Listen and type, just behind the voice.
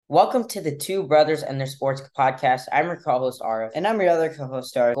Welcome to the Two Brothers and Their Sports podcast. I'm your co-host Arif. And I'm your other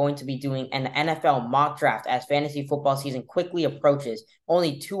co-host, Dar. Going to be doing an NFL mock draft as fantasy football season quickly approaches.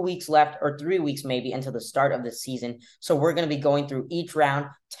 Only 2 weeks left, or 3 weeks maybe, until the start of the season. So we're going to be going through each round,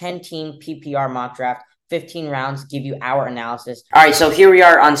 10-team PPR mock draft. 15 rounds, give you our analysis. All right, so here we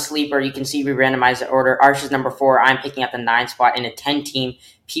are on Sleeper. You can see we randomized the order. Arch is number 4. I'm picking up the 9 spot in a 10-team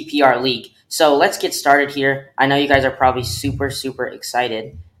PPR league. So let's get started here. I know you guys are probably super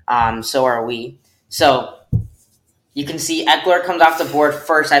excited. So are we. So you can see Eckler comes off the board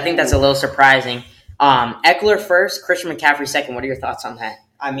first. I think that's a little surprising. Eckler first, Christian McCaffrey second. What are your thoughts on that?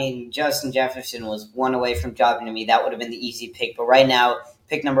 I mean, Justin Jefferson was one away from dropping to me. That would have been the easy pick. But right now,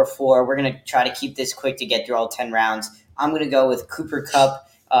 pick number 4. We're going to try to keep this quick to get through all 10 rounds. I'm going to go with Cooper Kupp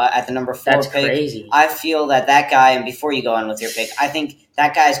at the number 4 That's pick. Crazy. I feel that guy, and before you go on with your pick, I think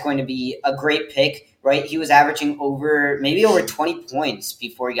that guy is going to be a great pick. Right, he was averaging maybe over 20 points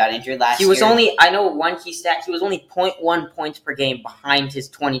before he got injured last year. He was only, I know one key stat, he was only 0.1 points per game behind his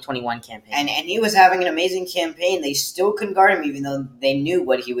 2021 campaign. And he was having an amazing campaign. They still couldn't guard him even though they knew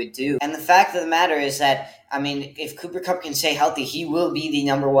what he would do. And the fact of the matter is that, I mean, if Cooper Kupp can stay healthy, he will be the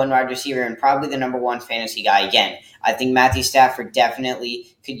number 1 wide receiver and probably the number 1 fantasy guy again. I think Matthew Stafford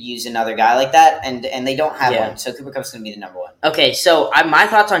definitely could use another guy like that, and they don't have one. So Cooper Kupp's going to be the number 1. Okay, so my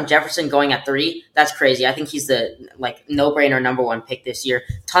thoughts on Jefferson going at 3, that's crazy. I think he's the no-brainer number 1 pick this year.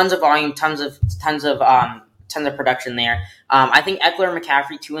 Tons of volume, tons of production there. I think Eckler and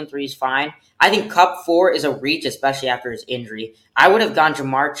McCaffrey 2 and 3 is fine. I think Kupp 4 is a reach, especially after his injury. I would have gone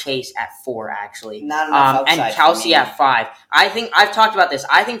Jamar Chase at 4, actually. Not enough and Kelce at 5. I think I've talked about this.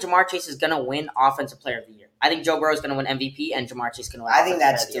 I think Jamar Chase is going to win Offensive Player of the Year. I think Joe Burrow is going to win MVP, and Jamar Chase is going to win. I think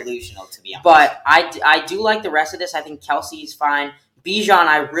that's delusional, to be honest. But I do like the rest of this. I think Kelce is fine. Bijan,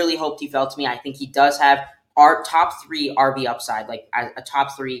 I really hoped he fell to me. I think he does have our top 3 RB upside, like a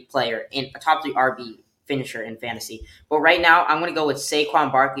top 3 player in a top 3 RB finisher in fantasy. But right now, I'm going to go with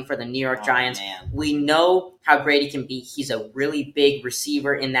Saquon Barkley for the New York Giants. Man. We know how great he can be. He's a really big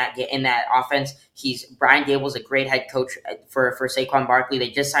receiver in that offense. Brian Dable's a great head coach for Saquon Barkley. They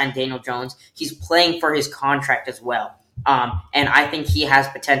just signed Daniel Jones. He's playing for his contract as well. And I think he has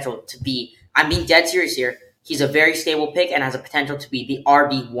potential to be, I'm being dead serious here, he's a very stable pick and has a potential to be the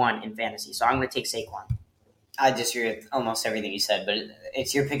RB1 in fantasy. So I'm going to take Saquon. I disagree with almost everything you said, but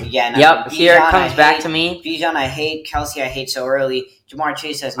it's your pick again. Yep, here it comes back to me. Bijan, I hate. Kelce, I hate so early. Jamar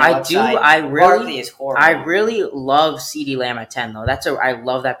Chase has no upside. Barkley is horrible. I really love CeeDee Lamb at 10, though. I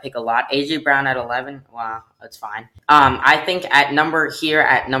love that pick a lot. AJ Brown at 11, wow, that's fine. I think at number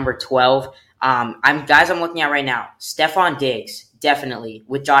 12, I'm looking at right now, Stephon Diggs. Definitely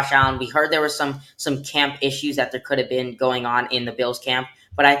with Josh Allen. We heard there was some camp issues that there could have been going on in the Bills camp,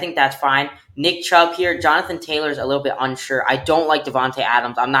 but I think that's fine. Nick Chubb here. Jonathan Taylor's a little bit unsure. I don't like Devontae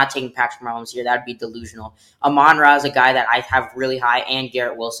Adams. I'm not taking Patrick Mahomes here. That would be delusional. Amon-Ra is a guy that I have really high, and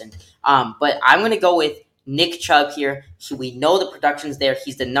Garrett Wilson. But I'm going to go with Nick Chubb here. We know the production's there.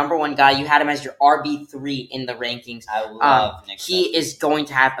 He's the number 1 guy. You had him as your RB3 in the rankings. I love Nick Chubb. He is going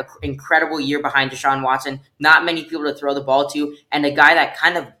to have an incredible year behind Deshaun Watson. Not many people to throw the ball to, and a guy that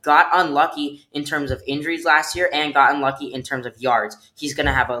kind of got unlucky in terms of injuries last year and got unlucky in terms of yards. He's going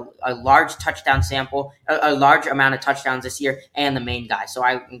to have a large touchdown sample, a large amount of touchdowns this year, and the main guy. So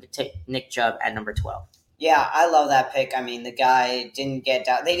I'm going to take Nick Chubb at number 12. Yeah, I love that pick. I mean, the guy didn't get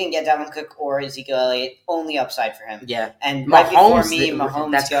Dalvin Cook or Ezekiel Elliott. Only upside for him. Yeah, and right before me, Mahomes.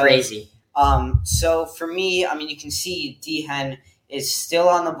 That's crazy. So for me, I mean, you can see D-Hen is still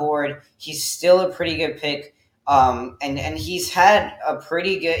on the board. He's still a pretty good pick. And he's had a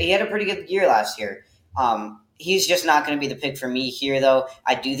pretty good year last year. He's just not going to be the pick for me here, though.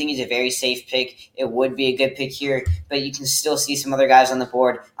 I do think he's a very safe pick. It would be a good pick here, but you can still see some other guys on the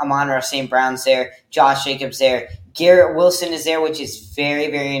board. Amon-Ra St. Brown's there. Josh Jacobs there. Garrett Wilson is there, which is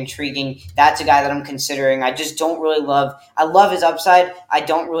very, very intriguing. That's a guy that I'm considering. I just don't really love – I love his upside. I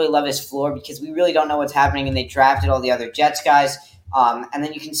don't really love his floor because we really don't know what's happening, and they drafted all the other Jets guys. And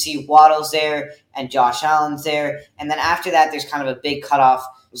then you can see Waddle's there and Josh Allen's there. And then after that, there's kind of a big cutoff.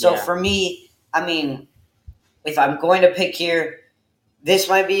 So for me, I mean – if I'm going to pick here, this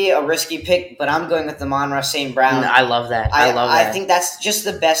might be a risky pick, but I'm going with Amon-Ra St. Brown. I love that. I think that's just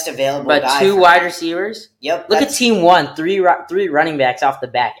the best available but guy. But 2 wide receivers? Yep. Look at Team 1, three running backs off the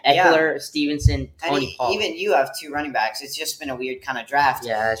back. Eckler, Stevenson, Tony Paul. Even you have 2 running backs. It's just been a weird kind of draft.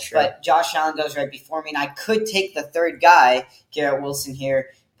 Yeah, that's true. But Josh Allen goes right before me, and I could take the 3rd guy, Garrett Wilson here,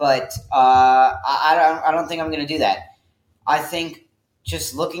 but I don't think I'm going to do that. I think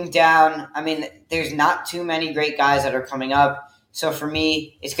just looking down, I mean, there's not too many great guys that are coming up. So for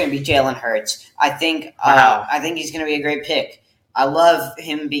me, it's going to be Jalen Hurts. I think he's going to be a great pick. I love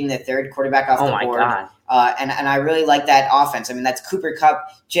him being the third quarterback off the board. God. And I really like that offense. I mean, that's Cooper Kupp,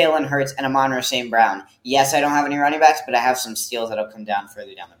 Jalen Hurts, and Amon-Ra St. Brown. Yes, I don't have any running backs, but I have some steals that'll come down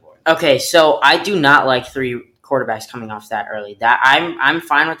further down the board. Okay, so I do not like 3 quarterbacks coming off that early. That I'm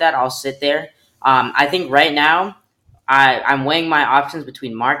fine with that. I'll sit there. I think right now I'm weighing my options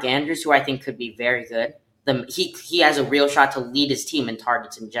between Mark Andrews, who I think could be very good. He has a real shot to lead his team in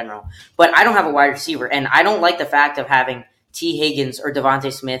targets in general. But I don't have a wide receiver, and I don't like the fact of having T. Higgins or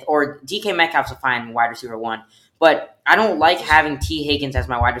Devontae Smith or DK Metcalf's a fine wide receiver 1. But I don't like having T. Higgins as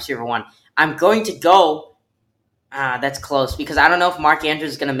my wide receiver 1. I'm going to go, that's close, because I don't know if Mark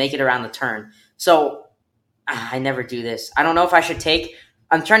Andrews is going to make it around the turn. So I never do this. I don't know if I should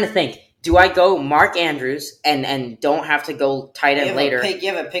I'm trying to think. Do I go Mark Andrews and don't have to go tight end later?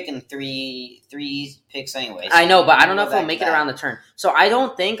 You have a pick in three picks anyway. So I know, but I don't know if he'll make it around the turn. So I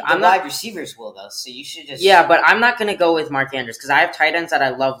don't think wide receivers will though. So you should just but I'm not going to go with Mark Andrews because I have tight ends that I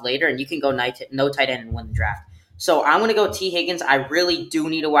love later, and you can go no tight end and win the draft. So I'm going to go T. Higgins. I really do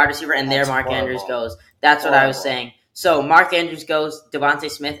need a wide receiver, and there Mark Andrews goes. That's what I was saying. So Mark Andrews goes, Devontae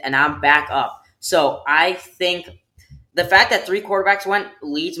Smith, and I'm back up. So I think the fact that 3 quarterbacks went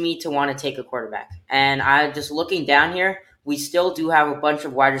leads me to want to take a quarterback. And I just looking down here, we still do have a bunch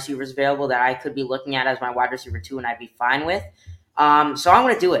of wide receivers available that I could be looking at as my wide receiver 2 and I'd be fine with. So I'm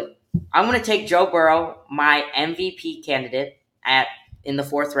going to do it. I'm going to take Joe Burrow, my MVP candidate, in the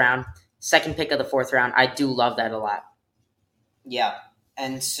 4th round, second pick of the 4th round. I do love that a lot. Yeah.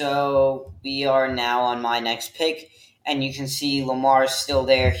 And so we are now on my next pick. And you can see Lamar's still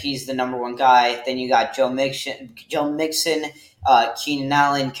there. He's the number 1 guy. Then you got Joe Mixon, Keenan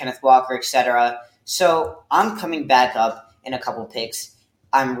Allen, Kenneth Walker, etc. So I'm coming back up in a couple picks.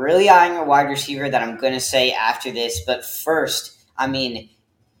 I'm really eyeing a wide receiver that I'm going to say after this. But first, I mean,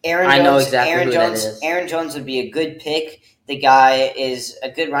 Aaron Jones. I know exactly who that is. Aaron Jones would be a good pick. The guy is a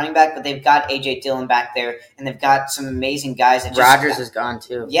good running back, but they've got A.J. Dillon back there, and they've got some amazing guys. Rodgers is gone,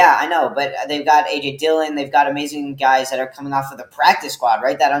 too. Yeah, I know, but they've got A.J. Dillon. They've got amazing guys that are coming off of the practice squad,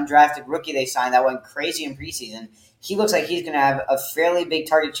 right? That undrafted rookie they signed that went crazy in preseason. He looks like he's going to have a fairly big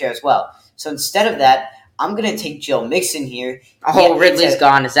target share as well. So instead of that, I'm going to take Joe Mixon here. Ridley's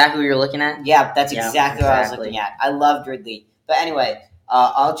gone. Is that who you're looking at? Yeah, that's exactly what I was looking at. I loved Ridley. But anyway,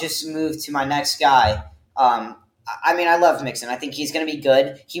 I'll just move to my next guy. I love Mixon. I think he's going to be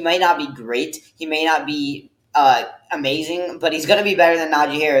good. He may not be great. He may not be amazing, but he's going to be better than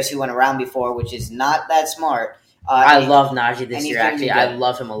Najee Harris, who went around before, which is not that smart. I love Najee this year, actually. I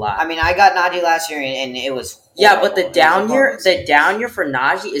love him a lot. I mean, I got Najee last year, and it was horrible. Yeah, but the down year for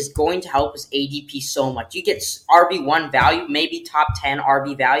Najee is going to help his ADP so much. You get RB1 value, maybe top 10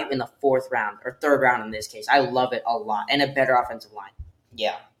 RB value in the 4th round, or 3rd round in this case. I love it a lot, and a better offensive line.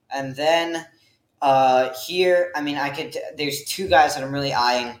 Yeah, and then here, I mean, there's 2 guys that I'm really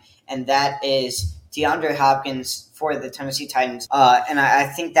eyeing, and that is DeAndre Hopkins for the Tennessee Titans. And I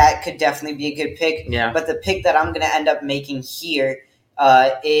think that could definitely be a good pick. Yeah. But the pick that I'm going to end up making here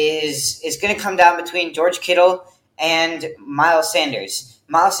is going to come down between George Kittle and Miles Sanders.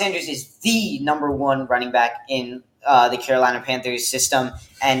 Miles Sanders is the number 1 running back in the Carolina Panthers system,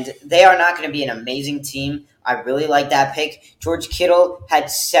 and they are not going to be an amazing team. I really like that pick. George Kittle had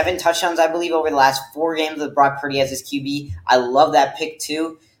 7 touchdowns, I believe, over the last 4 games with Brock Purdy as his QB. I love that pick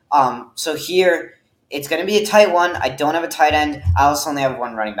too. So here, it's going to be a tight one. I don't have a tight end. I also only have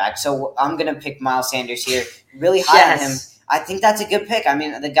 1 running back. So I'm going to pick Miles Sanders here. Really high on him. I think that's a good pick. I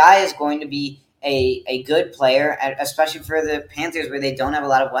mean, the guy is going to be a good player, especially for the Panthers where they don't have a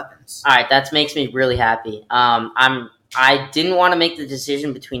lot of weapons. All right, that makes me really happy. I didn't want to make the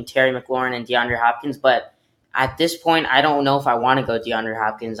decision between Terry McLaurin and DeAndre Hopkins, but at this point, I don't know if I want to go DeAndre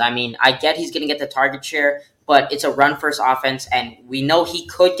Hopkins. I mean, I get he's going to get the target share, but it's a run-first offense, and we know he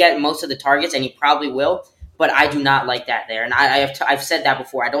could get most of the targets, and he probably will, but I do not like that there. And I've said that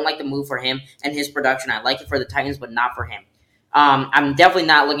before. I don't like the move for him and his production. I like it for the Titans, but not for him. I'm definitely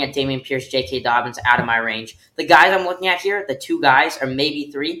not looking at Dameon Pierce, J.K. Dobbins out of my range. The guys I'm looking at here, the 2 guys, or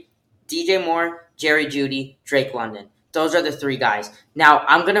maybe 3, DJ Moore, Jerry Jeudy, Drake London. Those are the 3 guys. Now,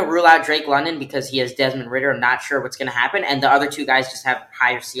 I'm going to rule out Drake London because he has Desmond Ridder. I'm not sure what's going to happen. And the other 2 guys just have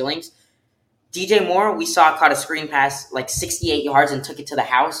higher ceilings. DJ Moore, we saw caught a screen pass like 68 yards and took it to the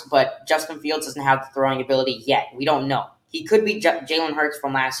house. But Justin Fields doesn't have the throwing ability yet. We don't know. He could be Jalen Hurts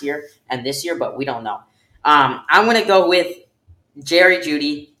from last year and this year, but we don't know. I'm going to go with Jerry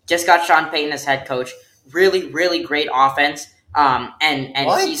Jeudy. Just got Sean Payton as head coach. Really, really great offense.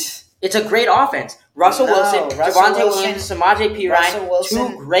 It's a great offense. Russell Wilson, Javonte Williams, Samaje Perine,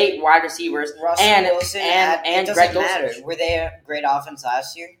 2 great wide receivers, and it doesn't Greg matter. Dulcich. Were they a great offense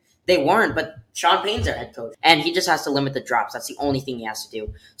last year? They weren't, but Sean Payne's their head coach, and he just has to limit the drops. That's the only thing he has to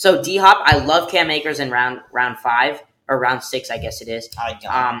do. So D-Hop, I love Cam Akers in round 5 or round 6, I guess it is.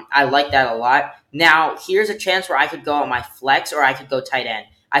 I like that a lot. Now, here's a chance where I could go on my flex or I could go tight end.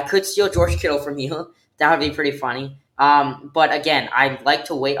 I could steal George Kittle from you. That would be pretty funny. But again, I'd like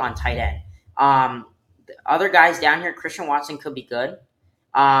to wait on tight end. The other guys down here, Christian Watson could be good.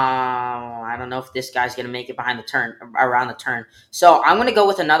 I don't know if this guy's going to make it around the turn. So I'm going to go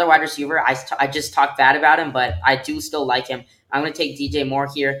with another wide receiver. I just talked bad about him, but I do still like him. I'm going to take DJ Moore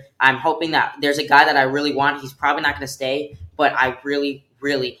here. I'm hoping that there's a guy that I really want. He's probably not going to stay, but I really,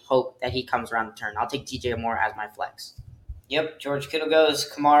 really hope that he comes around the turn. I'll take DJ Moore as my flex. Yep, George Kittle goes,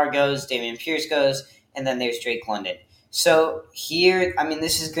 Kamara goes, Dameon Pierce goes, and then there's Drake London. So here,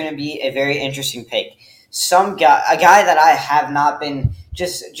 this is going to be a very interesting pick. A guy that I have not been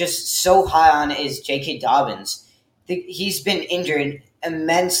just so high on is J.K. Dobbins. He's been injured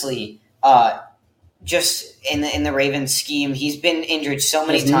immensely. Just in the Ravens scheme, he's been injured so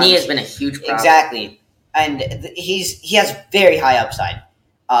many times. His knee has been a huge problem. Exactly, and he has very high upside.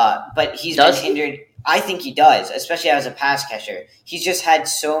 But he's been injured. I think he does, especially as a pass catcher. He's just had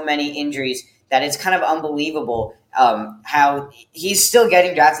so many injuries that it's kind of unbelievable how he's still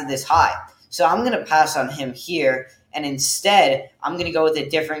getting drafted this high. So I'm going to pass on him here, and instead, I'm going to go with a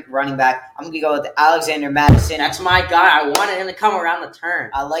different running back. I'm going to go with Alexander Mattison. That's my guy. I wanted him to come around the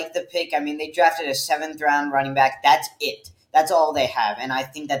turn. I like the pick. They drafted a 7th-round running back. That's it. That's all they have, and I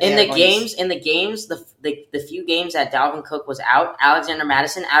think that in the games, the few games that Dalvin Cook was out, Alexander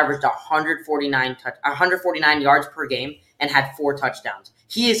Mattison averaged 149 yards per game and had 4 touchdowns.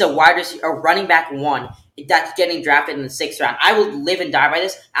 He is a running back 1 that's getting drafted in the 6th round. I will live and die by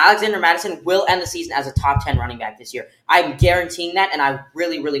this. Alexander Mattison will end the season as a top 10 running back this year. I'm guaranteeing that, and I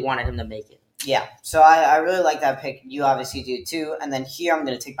really, really wanted him to make it. Yeah, so I really like that pick. You obviously do too. And then here I'm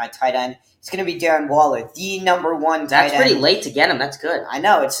going to take my tight end. It's going to be Darren Waller, the number 1 tight end. That's pretty late to get him. That's good. I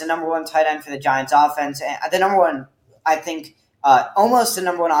know. It's the number 1 tight end for the Giants offense. And the number 1, I think, almost the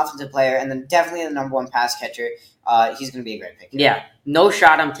number 1 offensive player, and then definitely the number 1 pass catcher. He's going to be a great pick. Yeah, no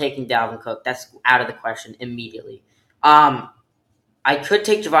shot I'm taking Dalvin Cook. That's out of the question immediately. I could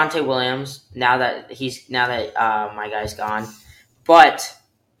take Javonte Williams now that my guy's gone. But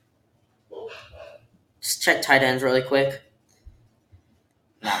just check tight ends really quick.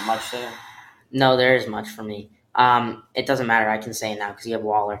 Not much there. No, there is much for me. It doesn't matter. I can say it now because you have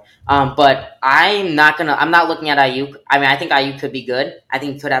Waller. But I'm not looking at Ayuk. I think Ayuk could be good. I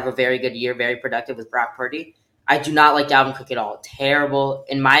think he could have a very good year, very productive with Brock Purdy. I do not like Dalvin Cook at all. Terrible,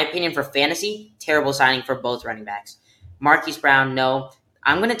 in my opinion, for fantasy. Terrible signing for both running backs. Marquise Brown, no.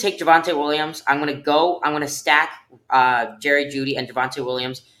 I'm going to take Javonte Williams. I'm going to stack Jerry Jeudy and Javonte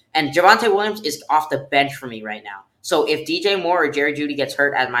Williams. And Javonte Williams is off the bench for me right now. So if DJ Moore or Jerry Jeudy gets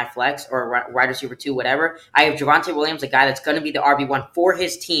hurt as my flex or wide receiver 2, whatever, I have Javonte Williams, a guy that's going to be the RB1 for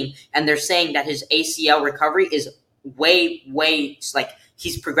his team. And they're saying that his ACL recovery is way,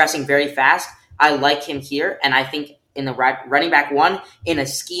 he's progressing very fast. I like him here. And I think in the running back 1, in a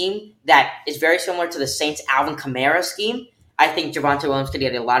scheme that is very similar to the Saints' Alvin Kamara scheme, I think Javonte Williams could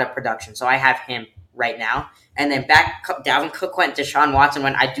get a lot of production. So I have him right now. And then Dalvin Cook went, Deshaun Watson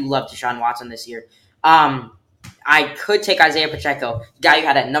went. I do love Deshaun Watson this year. I could take Isaiah Pacheco, guy you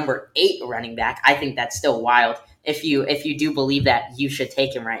had at number 8 running back. I think that's still wild. If you do believe that, you should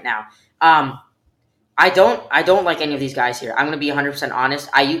take him right now. I don't like any of these guys here. I'm going to be 100% honest.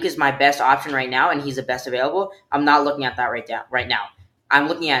 Ayuk is my best option right now, and he's the best available. I'm not looking at that right now. I'm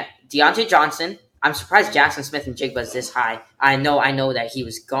looking at Deontay Johnson. I'm surprised Jackson Smith-Njigba is this high. I know that he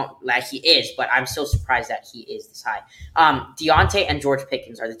was he is, but I'm still surprised that he is this high. Deontay and George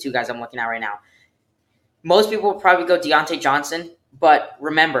Pickens are the 2 guys I'm looking at right now. Most people will probably go Deontay Johnson, but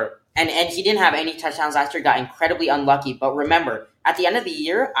remember, and he didn't have any touchdowns last year, got incredibly unlucky, but remember, at the end of the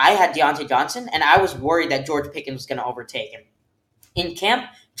year, I had Deontay Johnson, and I was worried that George Pickens was going to overtake him. In camp,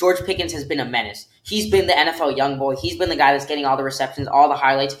 George Pickens has been a menace. He's been the NFL young boy. He's been the guy that's getting all the receptions, all the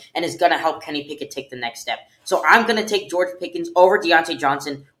highlights, and is going to help Kenny Pickett take the next step. So I'm going to take George Pickens over Deontay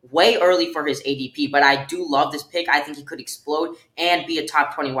Johnson way early for his ADP, but I do love this pick. I think he could explode and be a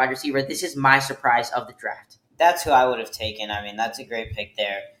top 20 wide receiver. This is my surprise of the draft. That's who I would have taken. That's a great pick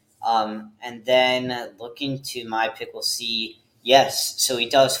there. And then looking to my pick, we'll see. Yes, so he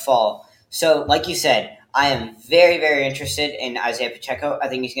does fall. So like you said, I am very, very interested in Isaiah Pacheco. I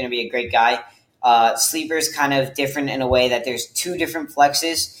think he's going to be a great guy. Sleeper's kind of different in a way that there's 2 different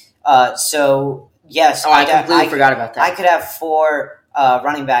flexes. So, yes. I completely forgot about that. I could have 4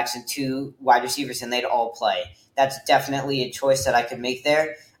 running backs and 2 wide receivers, and they'd all play. That's definitely a choice that I could make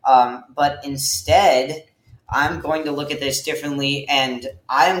there. But instead, I'm going to look at this differently, and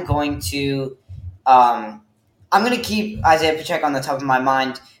I'm going to keep Isaiah Pacheco on the top of my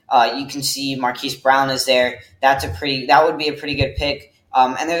mind. You can see Marquise Brown is there. That would be a pretty good pick.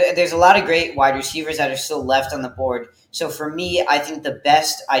 And there's a lot of great wide receivers that are still left on the board. So for me, I think the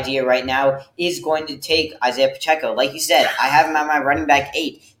best idea right now is going to take Isaiah Pacheco. Like you said, I have him at my running back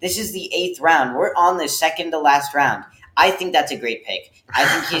 8. This is the 8th round. We're on the second to last round. I think that's a great pick. I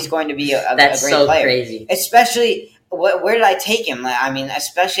think he's going to be a great so player. Crazy. Especially, where did I take him? I mean,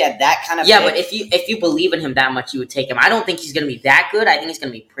 especially at that kind of pick. But if you believe in him that much, you would take him. I don't think he's going to be that good. I think he's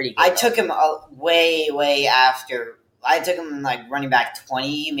going to be pretty good. I took him way after. I took him like running back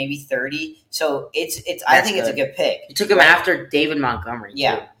 20, maybe 30. So it's. I think it's a good pick. You took him after David Montgomery.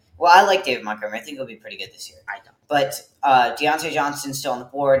 Yeah. Too. Well, I like David Montgomery. I think he'll be pretty good this year. I don't. But Deontay Johnson's still on the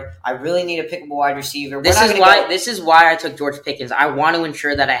board. I really need a pickable wide receiver. This is why I took George Pickens. I want to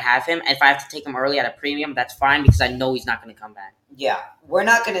ensure that I have him. If I have to take him early at a premium, that's fine because I know he's not going to come back. Yeah. We're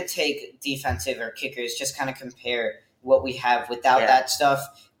not going to take defensive or kickers. Just kind of compare what we have without that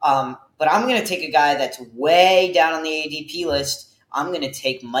stuff. But I'm going to take a guy that's way down on the ADP list. I'm going to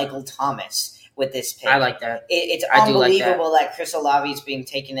take Michael Thomas with this pick. I like that. It's unbelievable that Chris Olave is being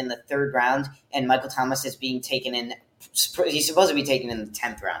taken in the 3rd round and Michael Thomas is being taken in. He's supposed to be taken in the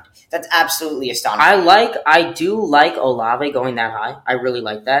 10th round. That's absolutely astonishing. I do like Olave going that high. I really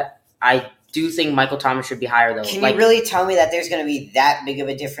like that. I do think Michael Thomas should be higher though. Can you really tell me that there's going to be that big of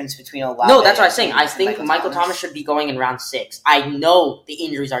a difference between Olave? No, that's what I'm saying. I think Michael Thomas should be going in round 6. I know the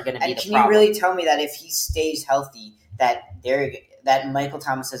injuries are going to be the problem. And can you really tell me that if he stays healthy, that Michael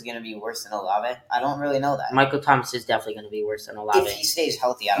Thomas is going to be worse than Olave? I don't really know that. Michael Thomas is definitely going to be worse than Olave. If he stays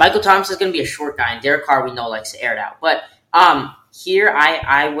healthy. Michael Thomas is going to be a short guy, and Derek Carr we know likes to air it out. But here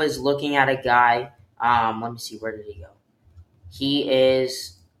I was looking at a guy. Let me see, where did he go?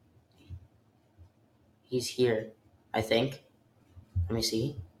 He's here, I think. Let me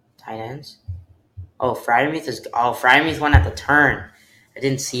see. Tight ends. Freiermuth went at the turn. I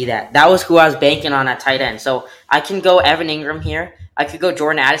didn't see that. That was who I was banking on at tight end. So I can go Evan Ingram here. I could go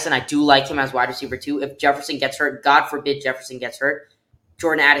Jordan Addison. I do like him as wide receiver 2. If Jefferson gets hurt, God forbid Jefferson gets hurt,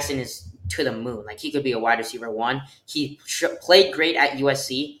 Jordan Addison is to the moon. Like, he could be a wide receiver 1. He played great at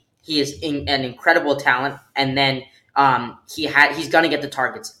USC. He is an incredible talent. And then he's going to get the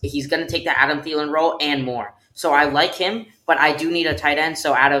targets. He's going to take the Adam Thielen role and more. So I like him, but I do need a tight end.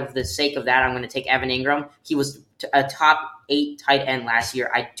 So out of the sake of that, I'm going to take Evan Ingram. He was a top 8 tight end last year.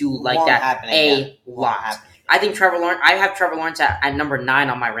 I do like that a lot. I think Trevor Lawrence. I have Trevor Lawrence at number 9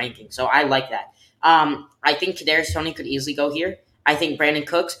 on my ranking, so I like that. I think Kadarius Toney could easily go here. I think Brandon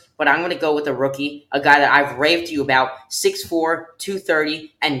Cooks, but I'm going to go with a rookie, a guy that I've raved to you about, 6'4",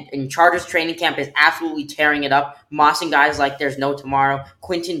 230, and in Chargers training camp is absolutely tearing it up, mossing guys like there's no tomorrow.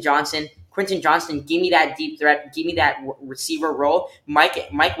 Quentin Johnson, give me that deep threat. Give me that receiver role. Mike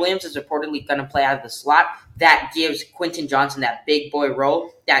Williams is reportedly going to play out of the slot. That gives Quentin Johnson that big boy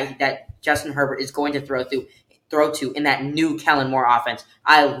role that Justin Herbert is going to throw to in that new Kellen Moore offense.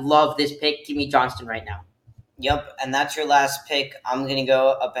 I love this pick. Give me Johnston right now. Yep, and that's your last pick. I'm going to go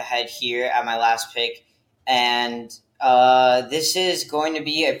up ahead here at my last pick. And this is going to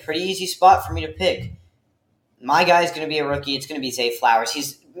be a pretty easy spot for me to pick. My guy is going to be a rookie. It's going to be Zay Flowers.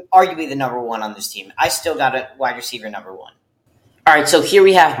 He's arguably the number 1 on this team. I still got a wide receiver number 1. All right, so here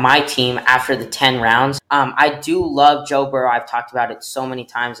we have my team after the 10 rounds. I do love Joe Burrow. I've talked about it so many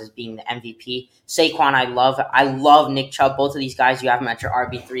times as being the MVP. Saquon, I love Nick Chubb. Both of these guys, you have them at your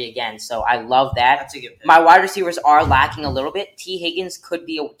RB3 again, so I love that. That's a good pick. My wide receivers are lacking a little bit. T. Higgins could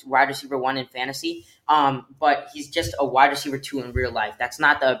be a wide receiver 1 in fantasy, but he's just a wide receiver 2 in real life. That's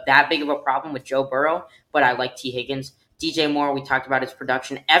not that big of a problem with Joe Burrow, but I like T. Higgins. DJ Moore, we talked about his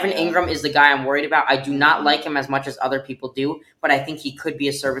production. Evan Ingram is the guy I'm worried about. I do not like him as much as other people do, but I think he could be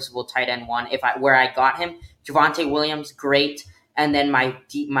a serviceable tight end 1 where I got him. Javonte Williams, great. And then my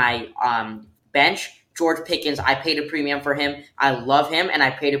bench, George Pickens, I paid a premium for him. I love him, and I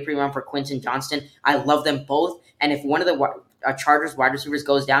paid a premium for Quentin Johnston. I love them both. And if one of the Chargers wide receivers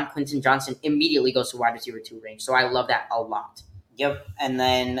goes down, Quentin Johnston immediately goes to wide receiver 2 range. So I love that a lot. Yep, and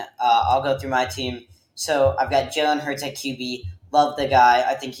then I'll go through my team. So I've got Jalen Hurts at QB. Love the guy.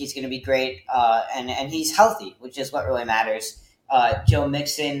 I think he's going to be great, and he's healthy, which is what really matters. Joe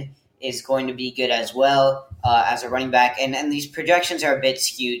Mixon is going to be good as well as a running back. And these projections are a bit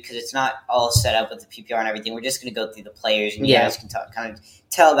skewed because it's not all set up with the PPR and everything. We're just going to go through the players, and you guys can kind of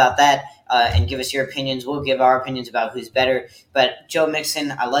tell about that and give us your opinions. We'll give our opinions about who's better. But Joe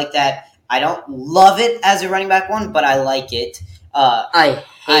Mixon, I like that. I don't love it as a running back 1, but I like it. I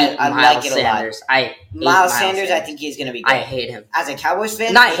hate Miles Sanders. I hate Miles Sanders. I think he's going to be good. I hate him. As a Cowboys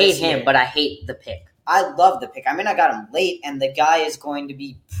fan? Not hate him, but I hate the pick. I love the pick. I mean, I got him late, and the guy is going to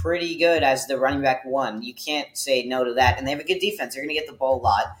be pretty good as the running back 1. You can't say no to that. And they have a good defense. They're going to get the ball a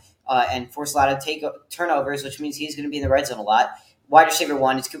lot and force a lot of turnovers, which means he's going to be in the red zone a lot. Wide receiver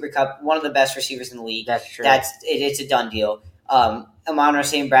 1 is Cooper Kupp, one of the best receivers in the league. That's true. It's a done deal. Amon-Ra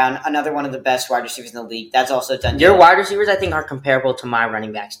St. Brown, another one of the best wide receivers in the league. That's also a done deal. Your wide receivers, I think, are comparable to my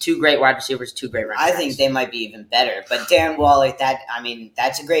running backs. 2 great wide receivers, 2 great running backs. I think they might be even better. But Darren Waller,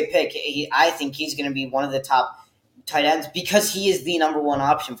 that's a great pick. I think he's going to be one of the top tight ends because he is the number 1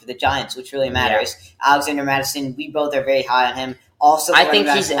 option for the Giants, which really matters. Yeah. Alexander Mattison, we both are very high on him. Also, I think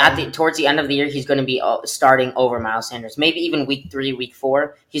he's towards the end of the year, he's going to be starting over Miles Sanders. Maybe even week 3, week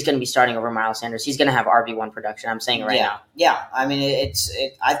 4, he's going to be starting over Miles Sanders. He's going to have RB1 production. I'm saying it right now. Yeah, I mean,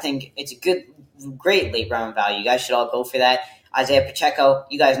 I think it's a great late round value. You guys should all go for that. Isaiah Pacheco,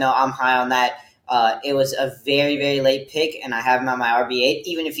 you guys know I'm high on that. It was a very, very late pick, and I have him on my RB8.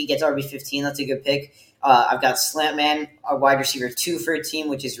 Even if he gets RB15, that's a good pick. I've got Slantman, a wide receiver 2 for a team,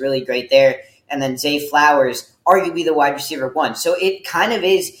 which is really great there. And then Zay Flowers, arguably the wide receiver 1. So it kind of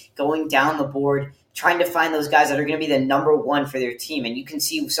is going down the board, trying to find those guys that are going to be the number 1 for their team. And you can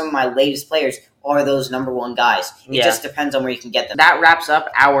see some of my latest players are those number 1 guys. It just depends on where you can get them. That wraps up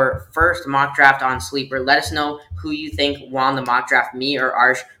our first mock draft on Sleeper. Let us know who you think won the mock draft, me or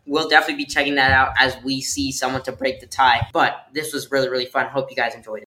Arsh. We'll definitely be checking that out as we see someone to break the tie. But this was really, really fun. Hope you guys enjoyed it.